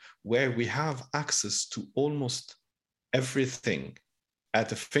world where we have access to almost everything at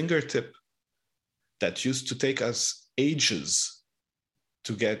the fingertip that used to take us ages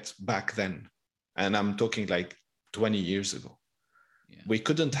to get back then. And I'm talking like 20 years ago. Yeah. We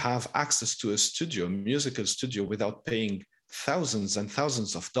couldn't have access to a studio, a musical studio, without paying thousands and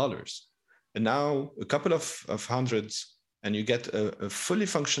thousands of dollars. And now a couple of hundreds, and you get a fully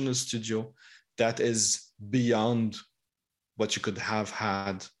functional studio that is beyond what you could have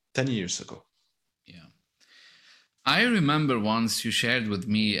had 10 years ago. Yeah. I remember once you shared with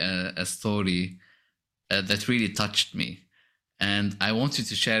me a story that really touched me, and I want you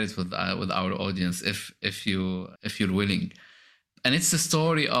to share it with our audience if you're willing. And it's the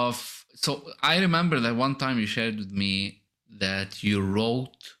story of, so I remember that one time you shared with me that you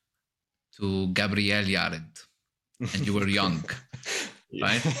wrote to Gabriel Yared and you were young,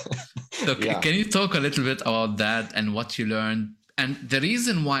 right? So can you talk a little bit about that and what you learned? And the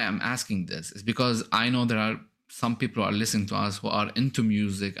reason why I'm asking this is because I know there are some people who are listening to us who are into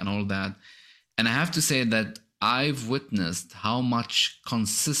music and all that. And I have to say that I've witnessed how much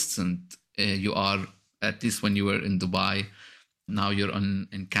consistent you are, at least when you were in Dubai. Now you're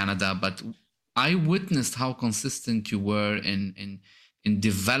in Canada, but I witnessed how consistent you were in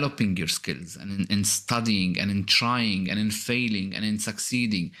developing your skills and in studying and in trying and in failing and in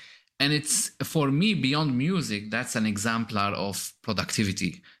succeeding. And it's, for me, beyond music, that's an exemplar of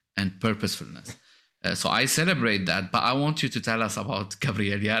productivity and purposefulness. So I celebrate that, but I want you to tell us about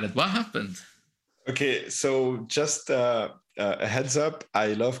Gabriel Yared. What happened? Okay, so just a heads up,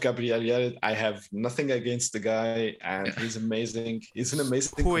 I love Gabriel Yared. I have nothing against the guy, and he's amazing. He's an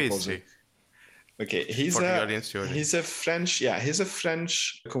amazing composer. Who is he? Okay, he's a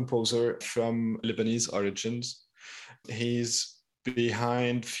French composer from Lebanese origins. He's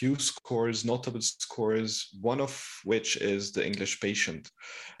behind few scores, notable scores, one of which is The English Patient.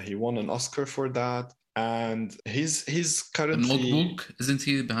 He won an Oscar for that, and he's currently... The Notebook? Isn't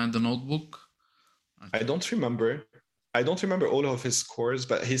he behind The Notebook? I don't remember all of his scores,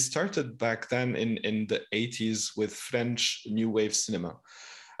 but he started back then in the 80s with French New Wave cinema.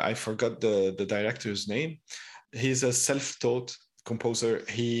 I forgot the director's name. He's a self-taught composer.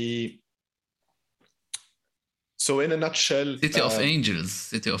 So in a nutshell... City of Angels.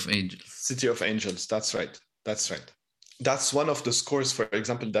 City of Angels, that's right. That's one of the scores, for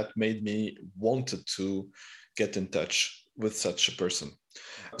example, that made me wanted to get in touch with such a person.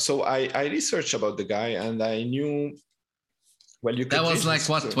 So I researched about the guy, and I knew, well, you could... That was like,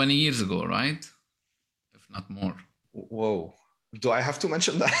 20 years ago, right? If not more. Whoa. Do I have to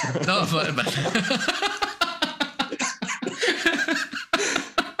mention that? No,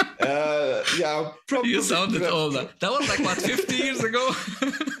 yeah, probably. You sounded older. That was like, 50 years ago?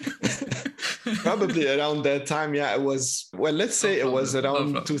 Probably around that time. Yeah, it was, well, let's say it was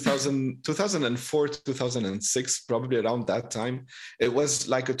around 2004, 2006, probably around that time. It was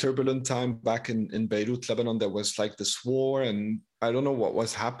like a turbulent time back in Beirut, Lebanon. There was like this war, and I don't know what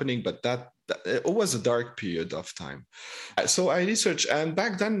was happening, but that it was a dark period of time. So I researched, and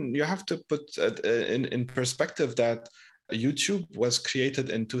back then you have to put in perspective that YouTube was created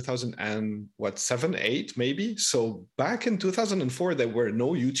in 2007, 8 maybe. So back in 2004, there were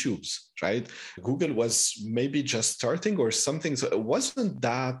no YouTubes, right? Google was maybe just starting or something. So it wasn't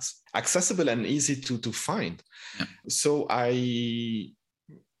that accessible and easy to find. Yeah. So I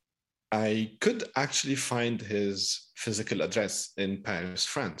could actually find his physical address in Paris,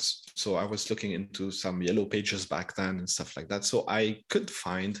 France. So I was looking into some yellow pages back then and stuff like that. So I could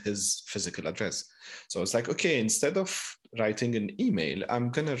find his physical address. So I was like, okay, instead of writing an email, I'm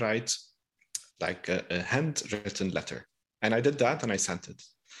going to write like a handwritten letter. And I did that and I sent it.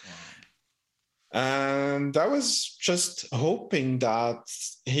 Wow. And I was just hoping that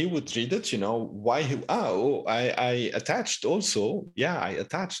he would read it, I attached also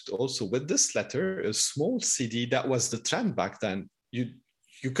with this letter a small CD. That was the trend back then.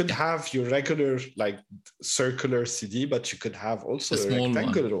 You could have your regular like circular CD, but you could have also a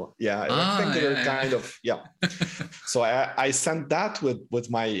rectangular one. Yeah, kind of. Yeah. So I sent that with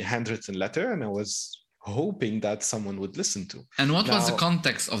my handwritten letter, and I was hoping that someone would listen to. And what was the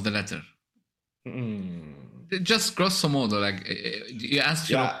context of the letter? Just grosso modo, like you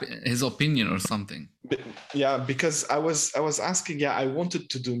asked his opinion or something. Yeah, because I was asking. I wanted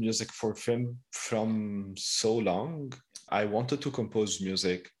to do music for film from so long. I wanted to compose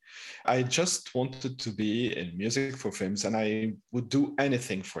music. I just wanted to be in music for films, and I would do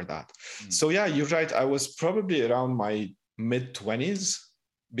anything for that. So yeah, you're right. I was probably around my mid-20s,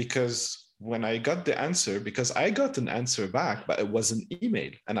 because when I got the answer, because I got an answer back, but it was an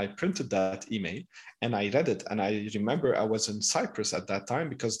email, and I printed that email and I read it. And I remember I was in Cyprus at that time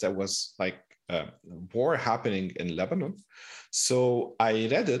because there was like a war happening in Lebanon. So I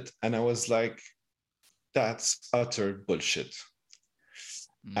read it and I was like, that's utter bullshit.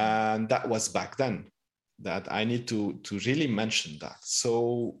 And that was back then, that I need to really mention that.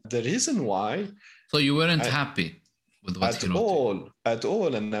 So the reason why... So you weren't happy? with what he wrote to you? At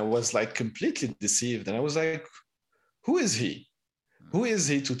all. And I was like completely deceived. And I was like, who is he? Who is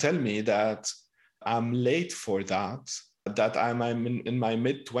he to tell me that I'm late for that I'm in my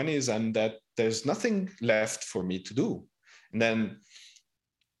mid-20s and that there's nothing left for me to do? And then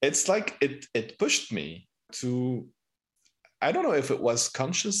it's like it pushed me to, I don't know if it was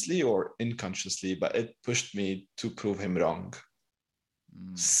consciously or unconsciously, but it pushed me to prove him wrong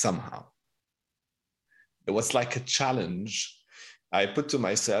somehow. It was like a challenge I put to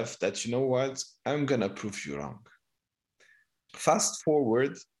myself that, you know what, I'm going to prove you wrong. Fast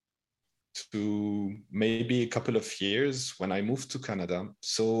forward to maybe a couple of years when I moved to Canada.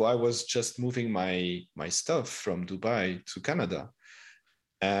 So I was just moving my stuff from Dubai to Canada.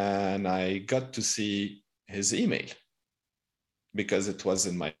 And I got to see his email because it was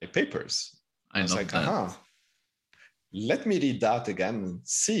in my papers. I was like, let me read that again and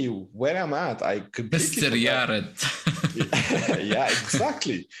see where I'm at. I completely Mr. Yared. Yeah,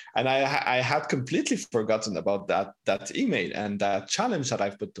 exactly. And I had completely forgotten about that email and that challenge that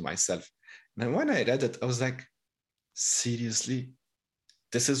I've put to myself. And then when I read it, I was like, seriously,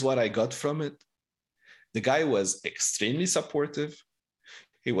 this is what I got from it? The guy was extremely supportive.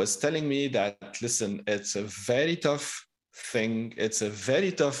 He was telling me that, listen, it's a very tough thing. It's a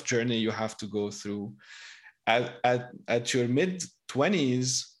very tough journey you have to go through. At your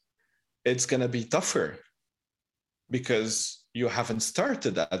mid-20s, it's going to be tougher because you haven't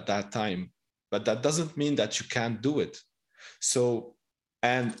started at that time, but that doesn't mean that you can't do it. So,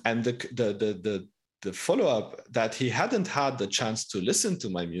 and the follow-up, that he hadn't had the chance to listen to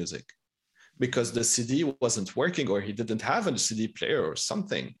my music because the CD wasn't working or he didn't have a CD player or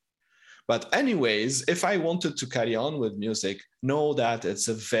something. But anyways, if I wanted to carry on with music, know that it's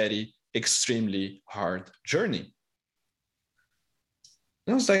a very extremely hard journey.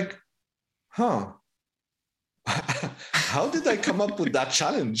 And I was like, how did I come up with that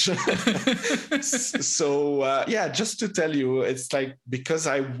challenge? So yeah, just to tell you, it's like, because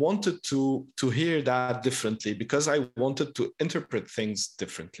I wanted to hear that differently, because I wanted to interpret things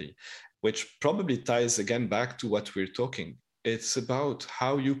differently, which probably ties again back to what we're talking. It's about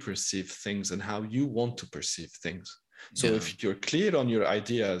how you perceive things and how you want to perceive things. So if you're clear on your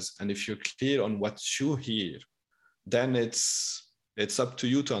ideas and if you're clear on what you hear, then it's up to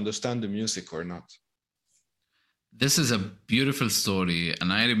you to understand the music or not. This is a beautiful story.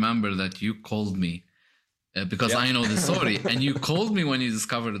 And I remember that you called me because I know the story. And you called me when you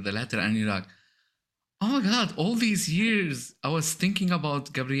discovered the letter and you're like, oh my God, all these years I was thinking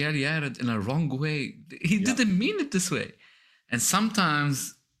about Gabriel Yared in a wrong way. He didn't mean it this way. And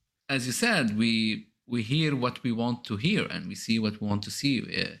sometimes, as you said, we hear what we want to hear and we see what we want to see,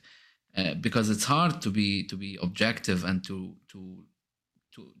 because it's hard to be objective and to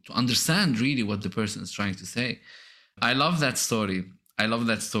understand really what the person is trying to say. I love that story.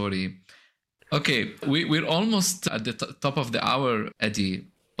 Okay, we're almost at the top of the hour, Eddie.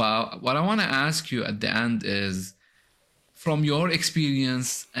 But what I want to ask you at the end is, from your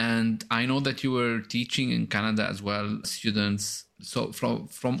experience, and I know that you were teaching in Canada as well, students. So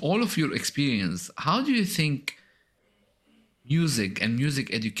from all of your experience, how do you think music and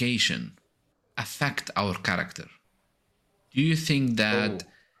music education affect our character? Do you think that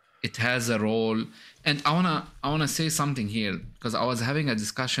it has a role? And I wanna say something here, because I was having a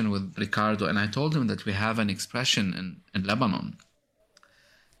discussion with Ricardo and I told him that we have an expression in Lebanon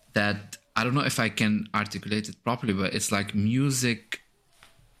that, I don't know if I can articulate it properly, but it's like music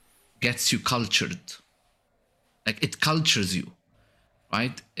gets you cultured. Like it cultures you,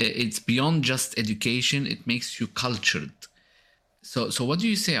 right? It's beyond just education. It makes you cultured. So what do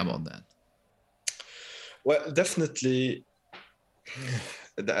you say about that? Well, definitely.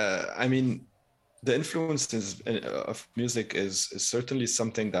 I mean, the influences of music is certainly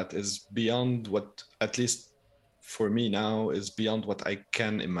something that is beyond what, at least for me now, is beyond what I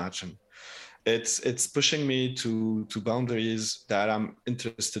can imagine. It's pushing me to boundaries that I'm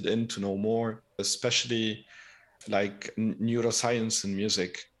interested in to know more, especially like neuroscience and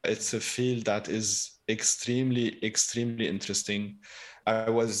music. It's a field that is extremely interesting. I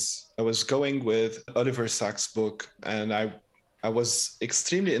was going with Oliver Sacks' book, and I was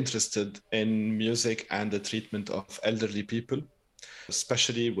extremely interested in music and the treatment of elderly people,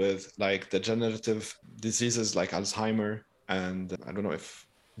 especially with like degenerative diseases like Alzheimer and I don't know if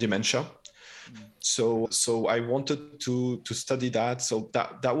dementia. So I wanted to study that. So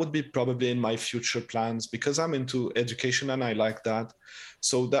that would be probably in my future plans, because I'm into education and I like that.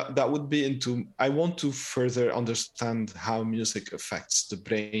 So that would be into, I want to further understand how music affects the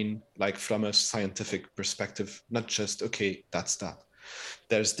brain, like from a scientific perspective, not just, okay, that's that.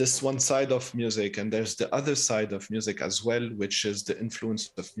 There's this one side of music, and there's the other side of music as well, which is the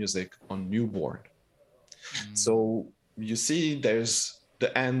influence of music on newborn. So you see, there's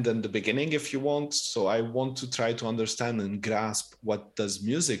the end and the beginning, if you want. So I want to try to understand and grasp what does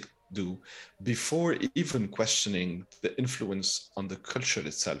music do before even questioning the influence on the culture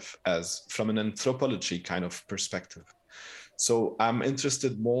itself, as from an anthropology kind of perspective. So I'm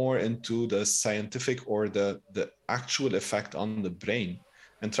interested more into the scientific or the actual effect on the brain,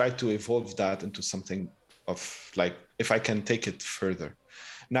 and try to evolve that into something of like, if I can take it further.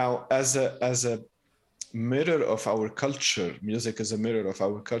 Now, as a mirror of our culture, music is a mirror of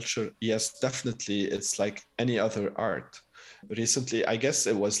our culture. Yes, definitely. It's like any other art. Recently, I guess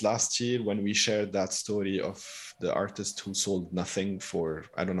it was last year, when we shared that story of the artist who sold nothing for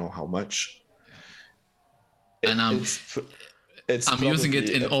I don't know how much. And I'm using it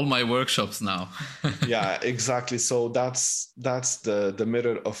in all my workshops now. Yeah, exactly. So that's the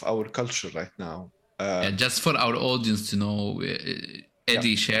mirror of our culture right now. Just for our audience to know,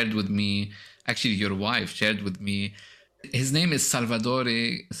 Eddie shared with me, actually your wife shared with me, his name is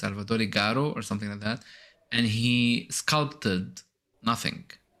Salvatore Garo or something like that, and he sculpted nothing,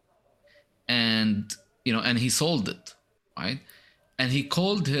 and and he sold it, right? And he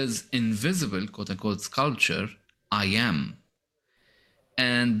called his invisible, quote unquote, sculpture I Am.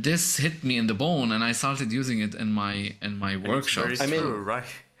 And this hit me in the bone, and I started using it in my workshops. It's very true, right?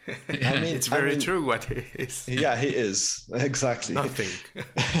 It's very true what he is. Yeah, he is. Exactly. Nothing.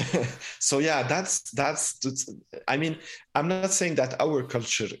 So yeah, that's I mean, I'm not saying that our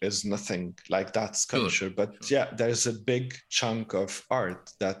culture is nothing, like that's culture, but yeah, there's a big chunk of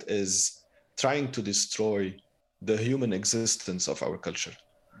art that is trying to destroy the human existence of our culture.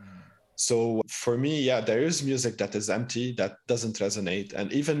 So for me, yeah, there is music that is empty, that doesn't resonate.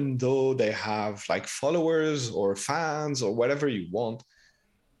 And even though they have like followers or fans or whatever you want,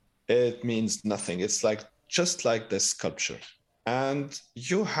 it means nothing. It's like just like this sculpture. And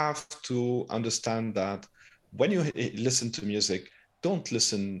you have to understand that when you listen to music, don't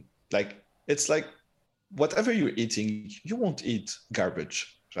listen like, it's like whatever you're eating, you won't eat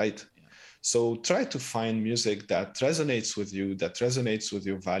garbage, right? So try to find music that resonates with you, that resonates with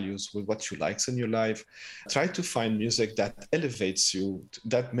your values, with what you like in your life. Try to find music that elevates you,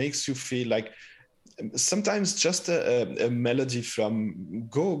 that makes you feel like, sometimes just a melody from,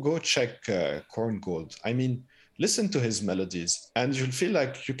 go check Korn Gold. I mean, listen to his melodies and you'll feel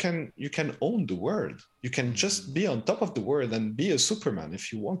like you can own the world. You can just be on top of the world and be a Superman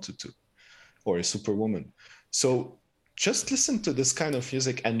if you wanted to, or a Superwoman. So just listen to this kind of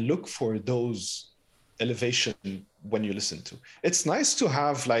music and look for those elevation when you listen to. It's nice to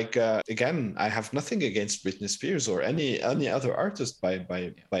have like, again, I have nothing against Britney Spears or any other artist by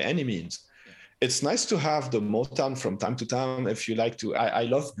any means. It's nice to have the Motown from time to time if you like to. I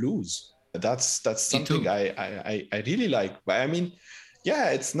love blues. That's something I really like. But I mean, yeah,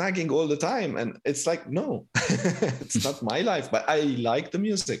 it's nagging all the time. And it's like, no, it's not my life, but I like the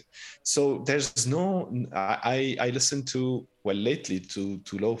music. So there's no, I listen to, well, lately to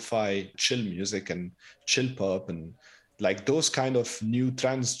lo-fi chill music and chill pop and like those kind of new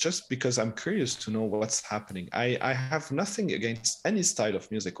trends, just because I'm curious to know what's happening. I have nothing against any style of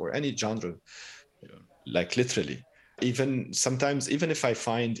music or any genre, like literally. Even sometimes, even if I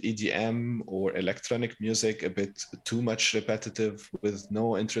find EDM or electronic music a bit too much repetitive with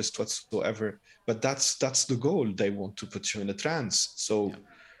no interest whatsoever, but that's the goal. They want to put you in a trance. So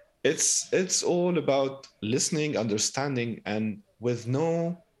it's all about listening, understanding, and with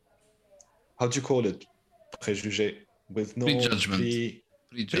no, how do you call it? Préjugé, with no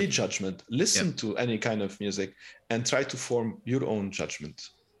prejudgment. Listen to any kind of music and try to form your own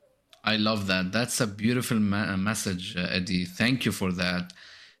judgment. I love that. That's a beautiful message, Eddie. Thank you for that.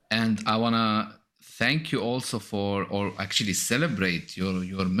 And I want to thank you also for, or actually celebrate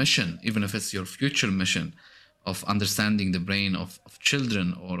your mission, even if it's your future mission of understanding the brain of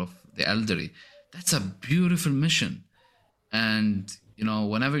children or of the elderly. That's a beautiful mission. And,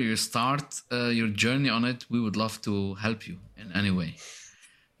 whenever you start your journey on it, we would love to help you in any way.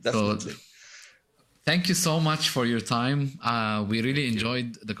 Definitely. So, thank you so much for your time. We really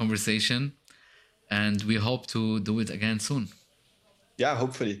enjoyed the conversation and we hope to do it again soon. Yeah,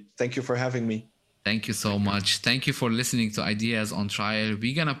 hopefully. Thank you for having me. Thank you so much. Thank you for listening to Ideas on Trial.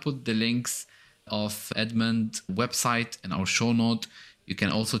 We're going to put the links of Edmond website in our show note. You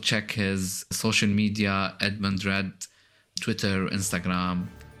can also check his social media, Edmond Red, Twitter, Instagram,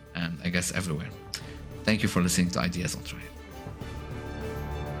 and I guess everywhere. Thank you for listening to Ideas on Trial.